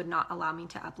actually would not allow me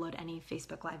to upload any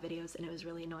Facebook Live videos, and it was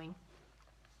really annoying.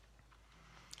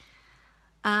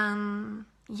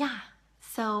 Yeah,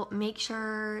 so make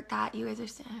sure that you guys are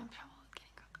still having trouble with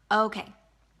getting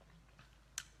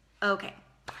okay.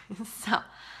 So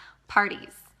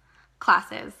parties,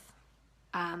 classes,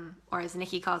 or as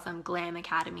Nikki calls them, Glam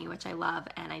Academy, which I love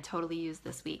and I totally use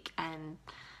this week, and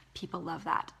people love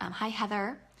that. Hi,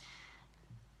 Heather.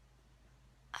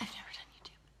 I've never done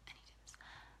YouTube any tips.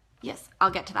 Yes,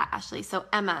 I'll get to that, Ashley. So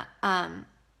Emma,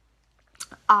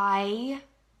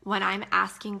 when I'm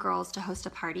asking girls to host a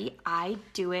party, I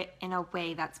do it in a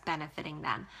way that's benefiting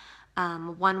them.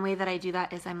 One way that I do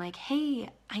that is I'm like, hey,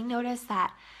 I noticed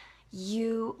that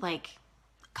you, like,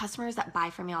 customers that buy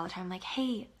from me all the time, like,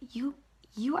 hey, you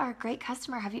you are a great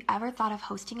customer. Have you ever thought of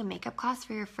hosting a makeup class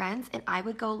for your friends? And I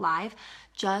would go live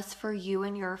just for you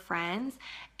and your friends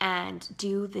and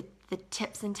do the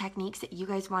tips and techniques that you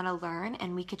guys want to learn.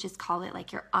 And we could just call it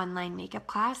like your online makeup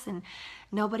class, and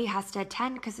nobody has to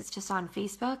attend because it's just on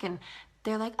Facebook. And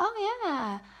they're like, oh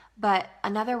yeah. But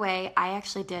another way I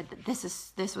actually did,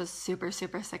 this was super,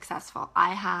 super successful.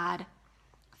 I had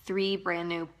 3 brand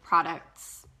new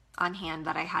products on hand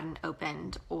that I hadn't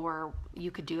opened, or you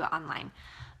could do it online.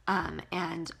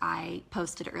 And I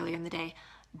posted earlier in the day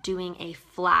doing a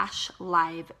flash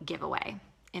live giveaway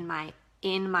in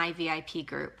my VIP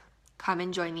group. Come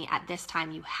and join me at this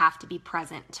time. You have to be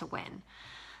present to win.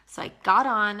 So I got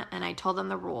on and I told them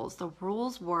the rules. The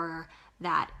rules were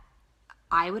that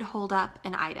I would hold up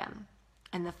an item,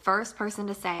 and the first person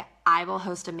to say, I will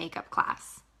host a makeup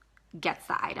class, gets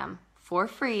the item for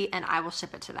free, and I will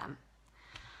ship it to them.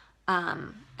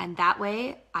 And that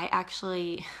way, I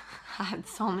actually had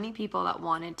so many people that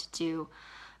wanted to do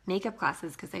makeup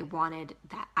classes because they wanted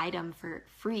that item for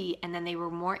free, and then they were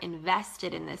more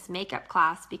invested in this makeup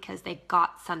class because they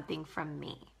got something from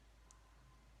me.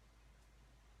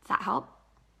 Does that help?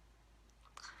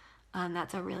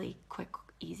 That's a really quick,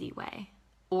 easy way.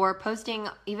 Or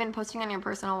even posting on your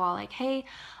personal wall, like, hey,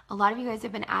 a lot of you guys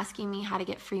have been asking me how to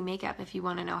get free makeup. If you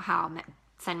want to know how,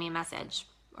 send me a message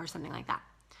or something like that.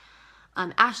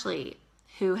 Ashley,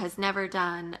 who has never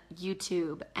done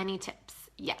YouTube, any tips?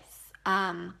 Yes.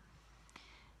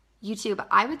 YouTube,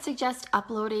 I would suggest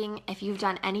uploading, if you've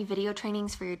done any video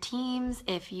trainings for your teams,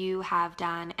 if you have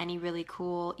done any really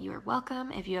cool, you're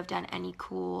welcome. If you have done any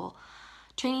cool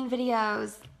training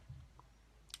videos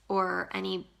or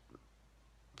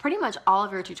pretty much all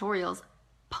of your tutorials,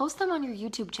 post them on your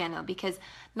YouTube channel, because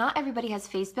not everybody has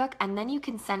Facebook, and then you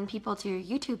can send people to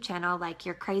your YouTube channel, like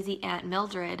your crazy Aunt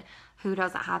Mildred, who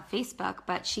doesn't have Facebook,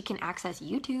 but she can access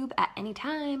YouTube at any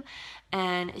time,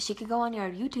 and she could go on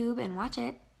your YouTube and watch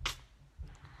it.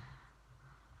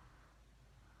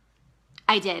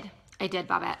 I did,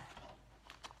 Bobette.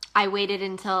 I waited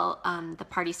until the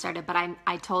party started, but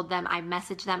I told them, I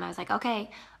messaged them, I was like, okay,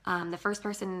 the first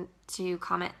person to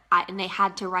comment, and they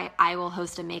had to write, I will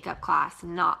host a makeup class,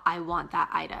 not I want that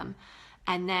item.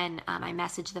 And then I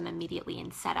messaged them immediately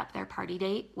and set up their party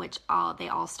date, which they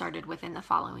all started within the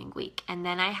following week. And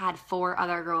then I had 4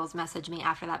 other girls message me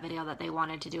after that video that they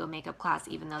wanted to do a makeup class,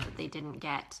 even though that they didn't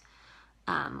get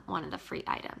one of the free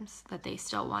items, that they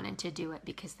still wanted to do it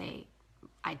because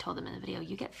I told them in the video,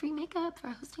 you get free makeup for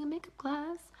hosting a makeup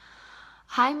class.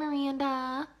 Hi,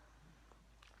 Miranda.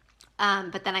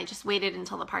 But then I just waited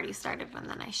until the party started, and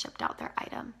then I shipped out their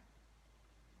item.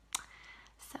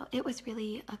 So it was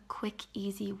really a quick,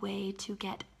 easy way to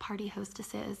get party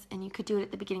hostesses, and you could do it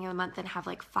at the beginning of the month and have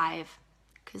like 5,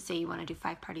 because say you want to do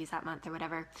 5 parties that month or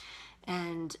whatever,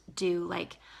 and do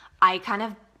like,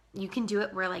 you can do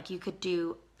it where like you could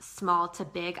do small to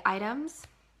big items.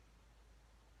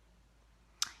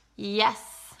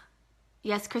 Yes,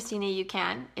 Christina, you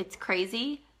can. It's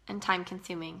crazy and time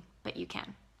consuming, but you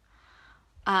can.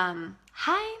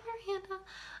 Hi,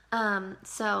 Miranda.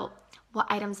 So what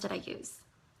items did I use?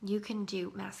 You can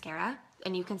do mascara,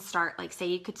 and you can start, like, say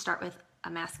you could start with a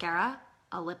mascara,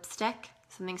 a lipstick,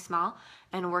 something small,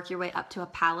 and work your way up to a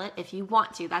palette if you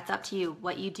want to. That's up to you.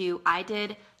 What you do, I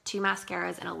did 2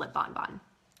 mascaras and a lip bonbon,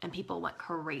 and people went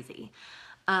crazy.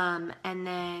 And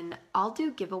then I'll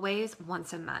do giveaways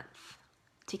once a month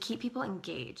to keep people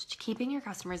engaged. Keeping your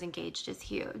customers engaged is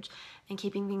huge, and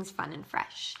keeping things fun and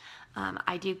fresh.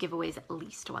 I do giveaways at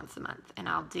least once a month, and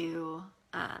I'll do,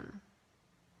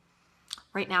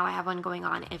 right now I have one going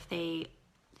on. If they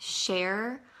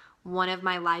share one of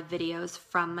my live videos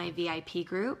from my VIP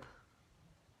group,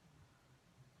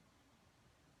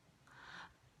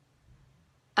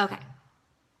 okay,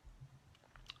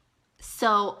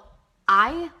 so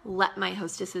I let my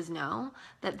hostesses know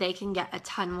that they can get a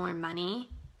ton more money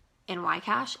in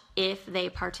YCash if they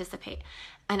participate.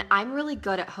 And I'm really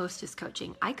good at hostess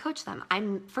coaching. I coach them.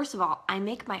 First of all, I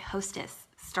make my hostess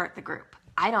start the group.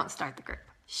 I don't start the group.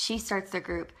 She starts the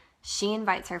group. She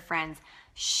invites her friends.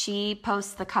 She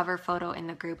posts the cover photo in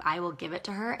the group. I will give it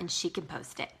to her and she can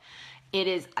post it.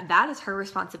 That is her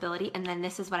responsibility. And then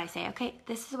this is what I say, okay,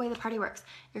 this is the way the party works.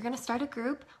 You're going to start a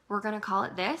group. We're going to call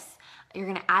it this. You're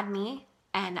going to add me,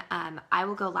 and I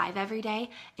will go live every day.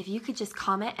 If you could just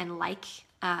comment and like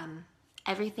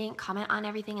everything, comment on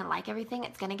everything and like everything,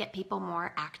 it's going to get people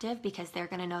more active because they're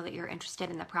going to know that you're interested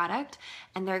in the product,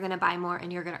 and they're going to buy more,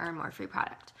 and you're going to earn more free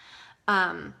product.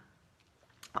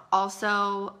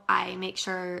 Also, I make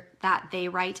sure that they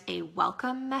write a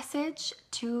welcome message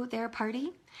to their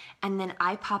party, and then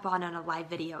I pop on a live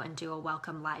video and do a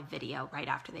welcome live video right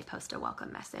after they post a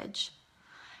welcome message.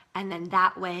 And then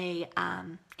that way,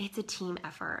 it's a team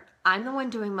effort. I'm the one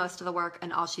doing most of the work,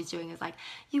 and all she's doing is like,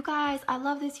 you guys, I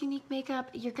love this unique makeup.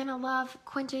 You're gonna love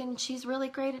Quintin. She's really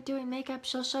great at doing makeup.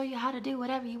 She'll show you how to do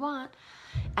whatever you want.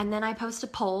 And then I post a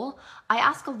poll. I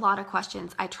ask a lot of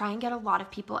questions. I try and get a lot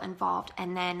of people involved.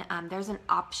 And then there's an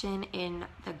option in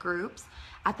the groups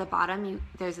at the bottom.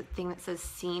 There's a thing that says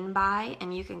seen by,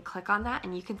 and you can click on that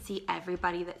and you can see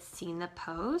everybody that's seen the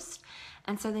post.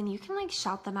 And so then you can like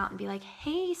shout them out and be like,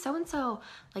 hey, so-and-so,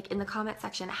 like in the comment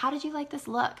section, how did you like this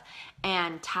look?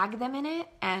 And tag them in it.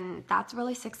 And that's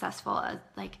really successful.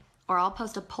 Or I'll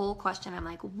post a poll question. I'm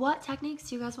like, what techniques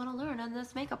do you guys want to learn in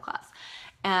this makeup class?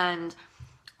 And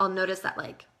I'll notice that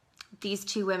like these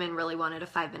 2 women really wanted a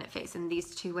 5-minute face, and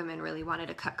these 2 women really wanted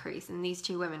a cut crease, and these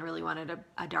 2 women really wanted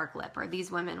a dark lip, or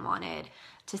these women wanted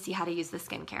to see how to use the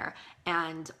skincare.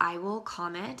 And I will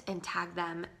comment and tag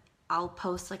them. I'll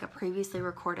post like a previously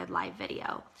recorded live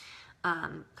video,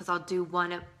 because I'll do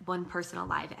one personal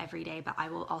live every day, but I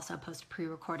will also post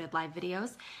pre-recorded live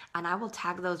videos, and I will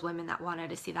tag those women that wanted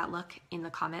to see that look in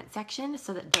the comment section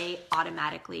so that they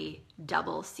automatically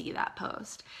double see that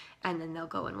post, and then they'll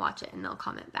go and watch it and they'll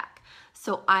comment back.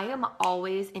 So I am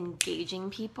always engaging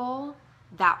people.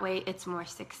 That way it's more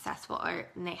successful,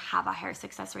 and they have a higher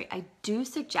success rate. I do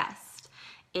suggest,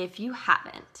 if you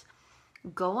haven't,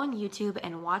 go on YouTube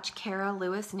and watch Cara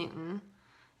Lewis Newton.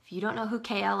 If you don't know who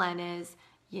KLN is,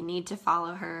 you need to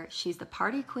follow her. She's the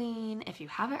party queen. If you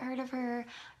haven't heard of her,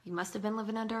 you must have been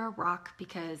living under a rock,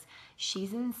 because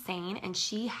she's insane, and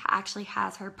she actually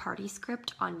has her party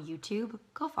script on YouTube.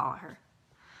 Go follow her.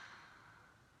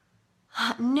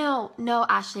 No,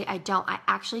 Ashley, I don't. I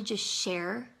actually just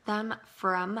share them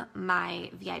from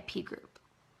my VIP group,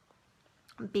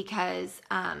 because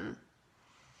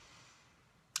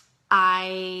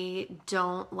I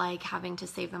don't like having to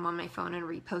save them on my phone and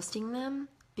reposting them,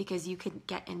 because you could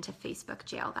get into Facebook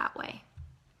jail that way.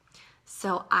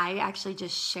 So I actually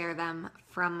just share them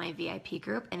from my VIP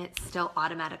group, and it still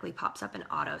automatically pops up and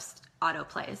auto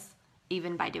plays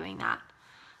even by doing that.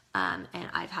 And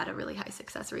I've had a really high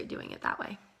success rate doing it that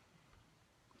way.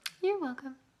 You're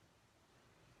welcome.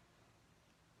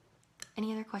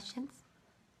 Any other questions?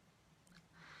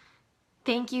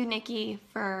 Thank you, Nikki,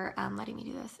 for letting me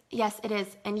do this. Yes, it is.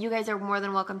 And you guys are more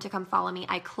than welcome to come follow me.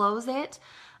 I close it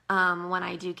when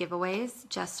I do giveaways,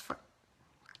 just for...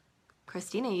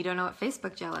 Christina, you don't know what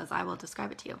Facebook jail is. I will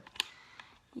describe it to you.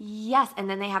 Yes, and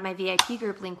then they have my VIP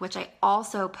group link, which I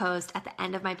also post at the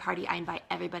end of my party. I invite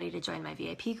everybody to join my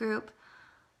VIP group.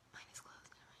 Mine is closed.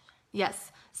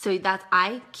 Yes, so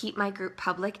I keep my group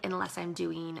public unless I'm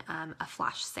doing a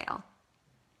flash sale,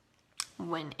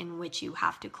 in which you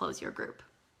have to close your group.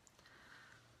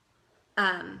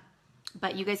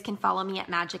 But you guys can follow me at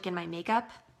Magic in My Makeup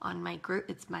on my group.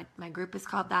 It's my group is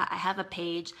called that. I have a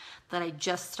page that I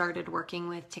just started working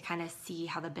with to kind of see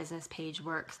how the business page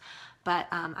works. But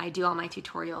I do all my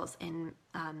tutorials in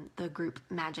the group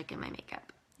Magic in My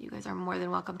Makeup. You guys are more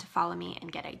than welcome to follow me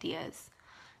and get ideas.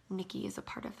 Nikki is a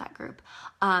part of that group.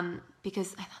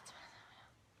 Because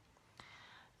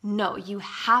no, you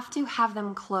have to have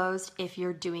them closed if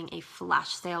you're doing a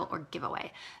flash sale or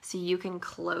giveaway. So you can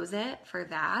close it for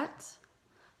that,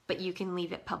 but you can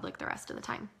leave it public the rest of the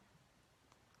time.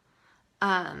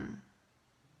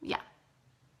 Yeah.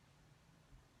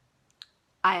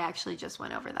 I actually just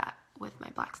went over that with my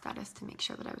Black status to make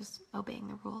sure that I was obeying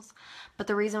the rules. But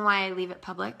the reason why I leave it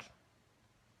public,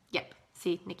 yep,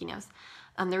 see, Nikki knows.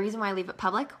 The reason why I leave it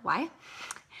public, why?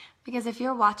 Because if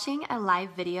you're watching a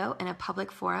live video in a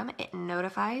public forum, it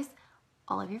notifies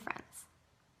all of your friends.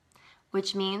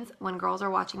 Which means when girls are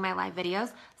watching my live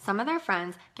videos, some of their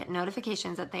friends get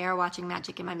notifications that they are watching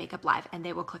Magic in My Makeup live, and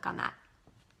they will click on that.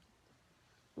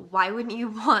 Why wouldn't you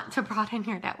want to broaden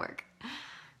your network?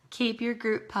 Keep your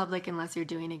group public unless you're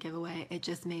doing a giveaway. It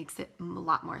just makes it a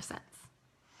lot more sense.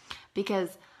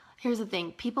 Because here's the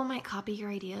thing, people might copy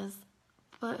your ideas,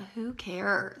 but who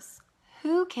cares?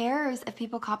 Who cares if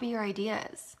people copy your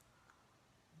ideas?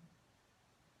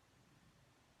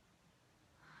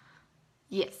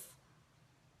 Yes.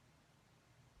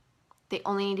 They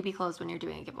only need to be closed when you're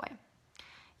doing a giveaway.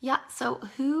 Yeah, so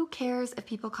who cares if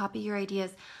people copy your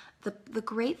ideas? The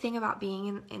great thing about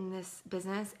being in this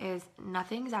business is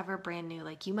nothing's ever brand new.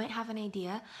 Like, you might have an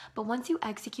idea, but once you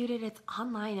execute it, it's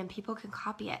online and people can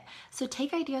copy it. So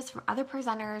take ideas from other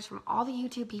presenters, from all the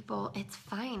YouTube people. It's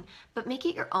fine, but make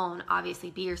it your own. Obviously,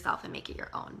 be yourself and make it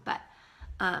your own. But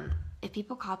if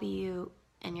people copy you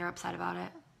and you're upset about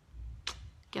it,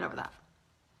 Get over that.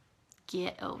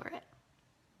 Get over it.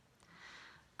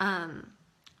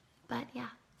 But yeah,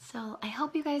 so I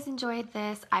hope you guys enjoyed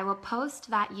this. I will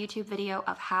post that YouTube video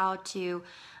of how to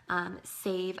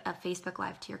save a Facebook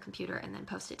Live to your computer and then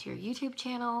post it to your YouTube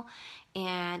channel.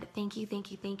 And thank you,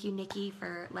 Nikki,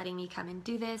 for letting me come and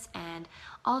do this. And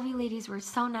all of you ladies were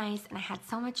so nice, and I had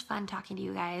so much fun talking to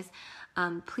you guys.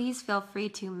 Please feel free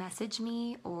to message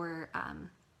me, or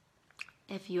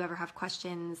if you ever have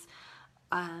questions,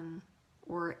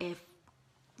 or if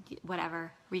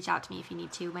whatever, reach out to me if you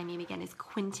need to. My name again is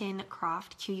Quintin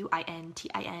Croft,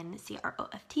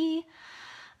 Quintincroft.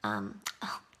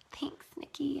 Oh, thanks,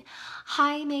 Nikki.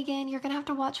 Hi, Megan. You're gonna have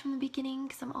to watch from the beginning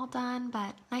because I'm all done,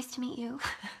 but nice to meet you.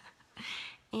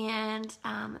 And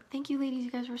thank you, ladies.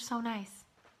 You guys were so nice.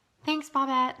 Thanks,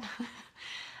 Bobette.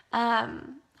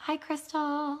 Hi,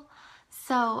 Crystal.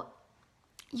 So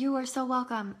you are so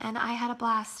welcome, and I had a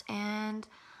blast, and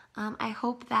I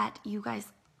hope that you guys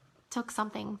took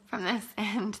something from this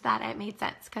and that it made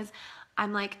sense, because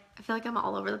I'm like, I feel like I'm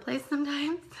all over the place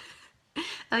sometimes. I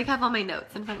like have all my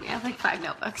notes in front of me. I have like 5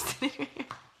 notebooks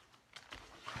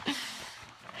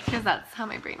because that's how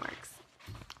my brain works.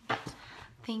 But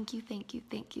thank you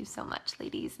so much,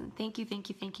 ladies, and thank you,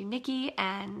 Nikki,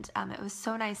 and it was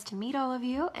so nice to meet all of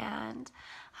you, and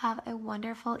have a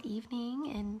wonderful evening,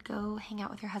 and go hang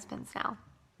out with your husbands now,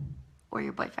 or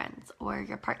your boyfriends, or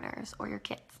your partners, or your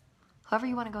kids. Whoever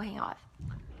you want to go hang out with,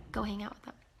 go hang out with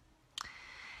them.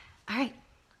 All right,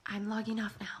 I'm logging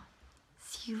off now.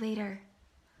 See you later.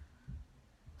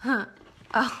 Huh.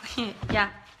 Oh,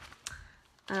 yeah.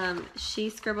 She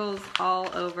scribbles all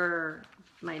over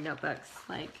my notebooks,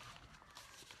 like,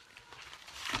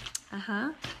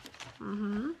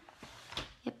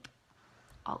 yep,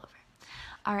 all over.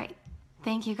 All right,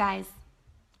 thank you guys.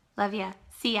 Love ya.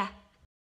 See ya.